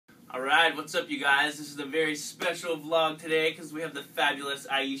Alright, what's up you guys? This is a very special vlog today because we have the fabulous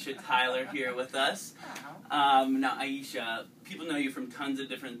Aisha Tyler here with us. Now Aisha, people know you from tons of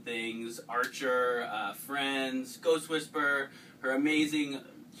different things. Archer, Friends, Ghost Whisperer, her amazing,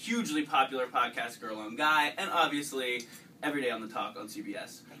 hugely popular podcast Girl on Guy, and obviously Every Day on the Talk on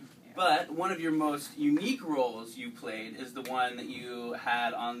CBS. But one of your most unique roles you played is the one that you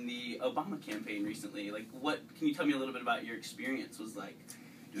had on the Obama campaign recently. Like, what can you tell me a little bit about your experience was like?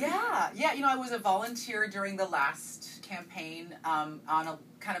 Yeah. You know, I was a volunteer during the last campaign on a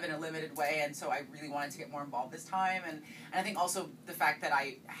kind of in a limited way, and so I really wanted to get more involved this time. And I think also the fact that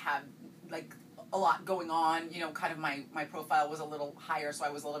I had like a lot going on, you know, kind of my profile was a little higher, so I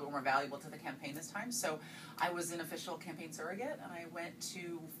was a little bit more valuable to the campaign this time. So I was an official campaign surrogate, and I went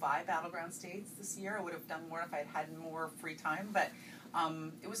to 5 battleground states this year. I would have done more if I had had more free time, but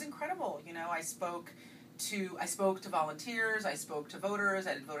it was incredible. You know, I spoke to volunteers, I spoke to voters,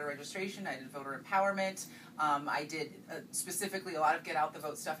 I did voter registration, I did voter empowerment, I did specifically a lot of get out the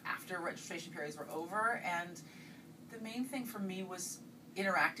vote stuff after registration periods were over, and the main thing for me was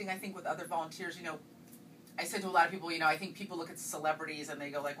interacting, I think, with other volunteers. You know, I said to a lot of people, you know, I think people look at celebrities and they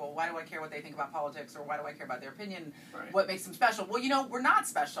go like, well, why do I care what they think about politics, or why do I care about their opinion? Right. What makes them special? Well, you know, we're not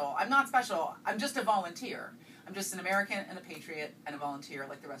special. I'm not special. I'm just a volunteer. I'm just an American and a patriot and a volunteer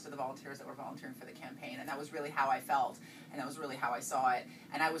like the rest of the volunteers that were volunteering for the campaign. And that was really how I felt, and that was really how I saw it.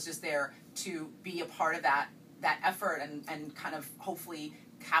 And I was just there to be a part of that effort and kind of hopefully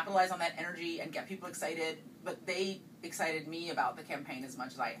capitalize on that energy and get people excited. But they excited me about the campaign as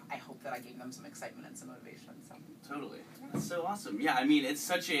much as I hope that I gave them some excitement and some motivation. So. Totally. That's so awesome. Yeah, I mean, it's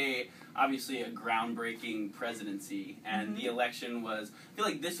such obviously a groundbreaking presidency, and the election was, I feel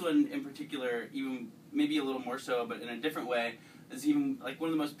like this one in particular, even maybe a little more so, but in a different way, is even like one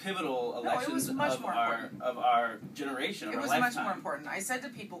of the most pivotal elections of our generation, of our lifetime. It was much more important. I said to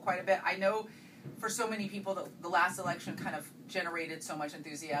people quite a bit, I know for so many people the last election kind of generated so much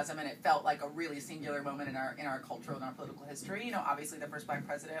enthusiasm, and it felt like a really singular moment in our cultural and our political history. You know, obviously the first Black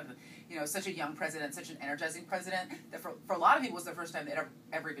president, you know, such a young president, such an energizing president, that for a lot of people was the first time they'd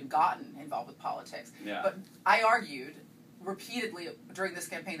ever even gotten involved with politics. Yeah. But I argued repeatedly during this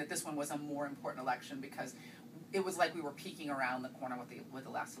campaign that this one was a more important election because it was like we were peeking around the corner with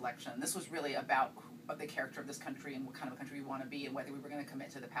the last election. This was really about the character of this country and what kind of a country we want to be and whether we were going to commit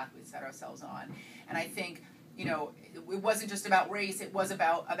to the path we set ourselves on. And I think, you know, it wasn't just about race, it was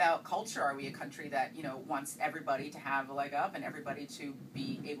about culture. Are we a country that, you know, wants everybody to have a leg up and everybody to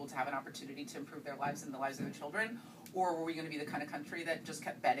be able to have an opportunity to improve their lives and the lives of their children? Or were we going to be the kind of country that just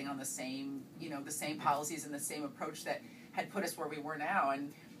kept betting on the same, you know, the same policies and the same approach that had put us where we were now?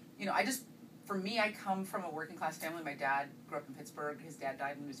 And, you know, for me, I come from a working class family. My dad grew up in Pittsburgh. His dad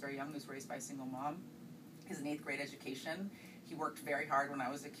died when he was very young. He was raised by a single mom. He has an 8th grade education. He worked very hard when I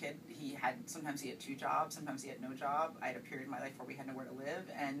was a kid. Sometimes he had 2 jobs, sometimes he had no job. I had a period in my life where we had nowhere to live.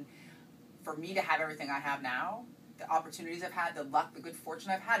 And for me to have everything I have now, the opportunities I've had, the luck, the good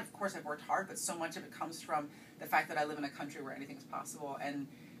fortune I've had, of course I've worked hard, but so much of it comes from the fact that I live in a country where anything is possible. And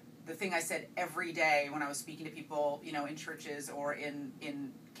the thing I said every day when I was speaking to people, you know, in churches or in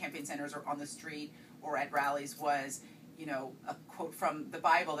campaign centers or on the street or at rallies was, you know, a quote from the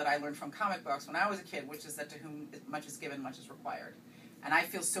Bible that I learned from comic books when I was a kid, which is that to whom much is given, much is required. And I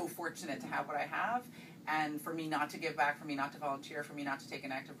feel so fortunate to have what I have, and for me not to give back, for me not to volunteer, for me not to take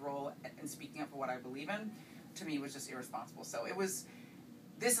an active role in speaking up for what I believe in, to me was just irresponsible. So it was,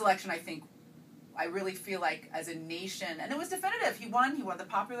 this election, I think, I really feel like as a nation, and it was definitive. He won the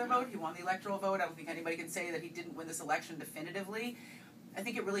popular vote, he won the electoral vote. I don't think anybody can say that he didn't win this election definitively. I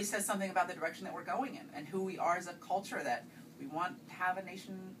think it really says something about the direction that we're going in and who we are as a culture, that we want to have a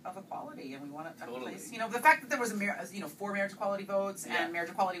nation of equality, and we want a place. You know, the fact that there was 4 marriage equality votes and marriage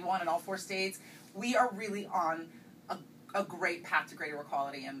equality won in all 4 states, we are really on a great path to greater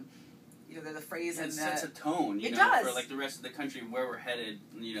equality. And you know, the phrase and it sets a tone, you know, does. for like the rest of the country where we're headed.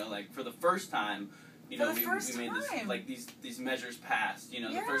 You know, like for the first time, you know, we made this, like these measures passed. You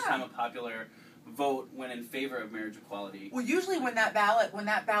know, the first time a popular vote went in favor of marriage equality. Well, usually when that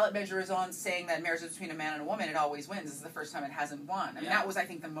ballot measure is on saying that marriage is between a man and a woman, it always wins. This is the first time it hasn't won. I mean, that was, I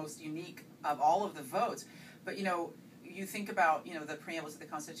think, the most unique of all of the votes. But, you know, you think about, you know, the preambles of the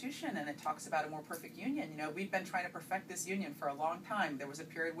Constitution, and it talks about a more perfect union. You know, we've been trying to perfect this union for a long time. There was a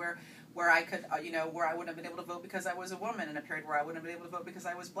period where I could, you know, where I wouldn't have been able to vote because I was a woman, and a period where I wouldn't have been able to vote because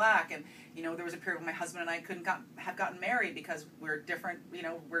I was black. And, you know, there was a period when my husband and I couldn't have gotten married because we're different, you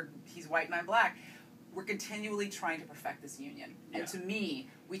know, he's white and I'm black. We're continually trying to perfect this union. And to me,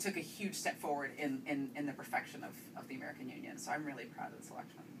 we took a huge step forward in the perfection of the American Union. So I'm really proud of this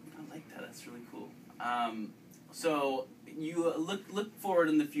election. I like that. That's really cool. So you look forward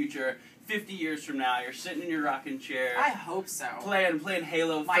in the future. 50 years from now, you're sitting in your rocking chair. I hope so. Playing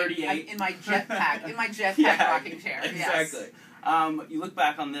Halo 38. In my jetpack, Yeah, rocking chair. Exactly. Yes. You look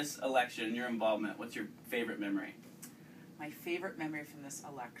back on this election, your involvement. What's your favorite memory? My favorite memory from this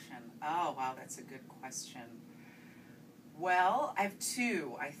election. Oh, wow, that's a good question. Well, I have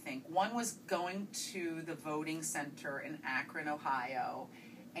two, I think. One was going to the voting center in Akron, Ohio,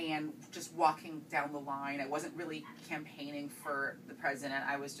 and just walking down the line. I wasn't really campaigning for the president.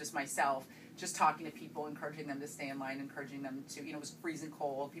 I was just myself, just talking to people, encouraging them to stay in line, encouraging them to, it was freezing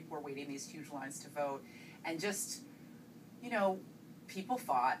cold. People were waiting these huge lines to vote. And just, people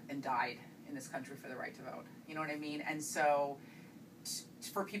fought and died in this country for the right to vote. You know what I mean? And so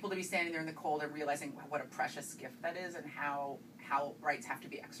for people to be standing there in the cold and realizing what a precious gift that is and how rights have to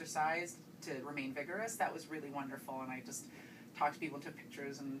be exercised to remain vigorous, that was really wonderful. And I just talked to people and took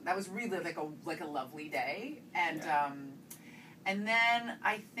pictures, and that was really like a lovely day. And and then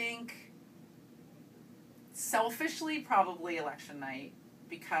I think selfishly probably election night,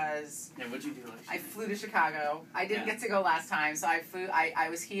 because what'd you do election I night? flew to Chicago. I didn't get to go last time, so I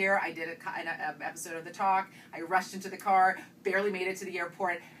was here. I did an episode of The Talk. I rushed into the car, barely made it to the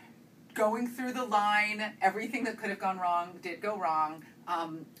airport. Going through the line, everything that could have gone wrong did go wrong.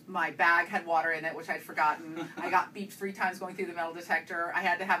 My bag had water in it, which I'd forgotten. I got beeped 3 times going through the metal detector. I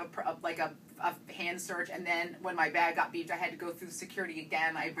had to have a hand search, and then when my bag got beeped, I had to go through security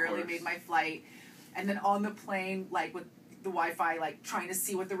again. I barely made my flight. And then on the plane, with the Wi-Fi, trying to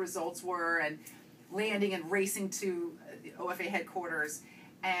see what the results were, and landing and racing to OFA headquarters,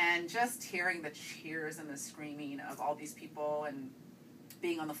 and just hearing the cheers and the screaming of all these people, and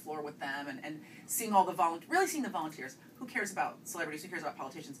being on the floor with them, and seeing all the seeing the volunteers. Who cares about celebrities? Who cares about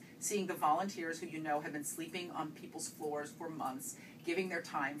politicians? Seeing the volunteers who have been sleeping on people's floors for months, giving their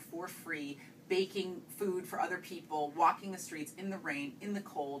time for free, baking food for other people, walking the streets in the rain, in the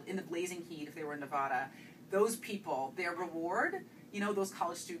cold, in the blazing heat if they were in Nevada. Those people, their reward, those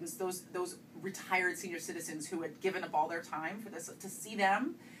college students, those retired senior citizens who had given up all their time for this, to see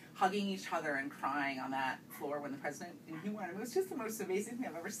them hugging each other and crying on that floor when the president won. It was just the most amazing thing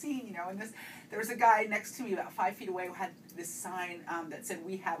I've ever seen, And there was a guy next to me about 5 feet away who had this sign that said,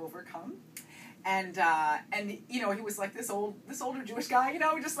 "We have overcome." And he was like this older Jewish guy,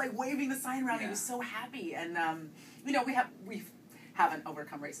 just waving the sign around. Yeah. He was so happy. And we haven't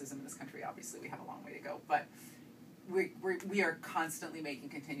overcome racism in this country. Obviously, we have a long way to go, but we are constantly making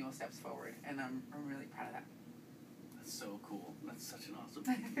continual steps forward, and I'm really proud of that. That's so cool. That's such an awesome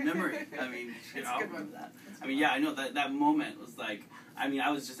memory. I mean, I'll remember that. I know that moment was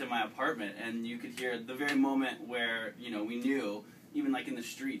I was just in my apartment, and you could hear the very moment where, we knew, even in the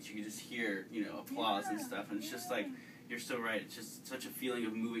streets, you could just hear, applause and stuff, and it's just you're so right. It's just such a feeling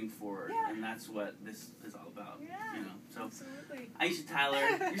of moving forward, and that's what this is all about. So absolutely. Aisha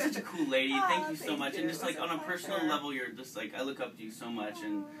Tyler, you're such a cool lady. Thank you so much. You. And just on a personal level, you're just I look up to you so much,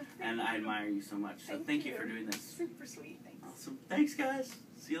 and I admire you so much. So thank you for doing this. Super sweet. Thanks. Awesome. Thanks, guys.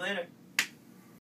 See you later.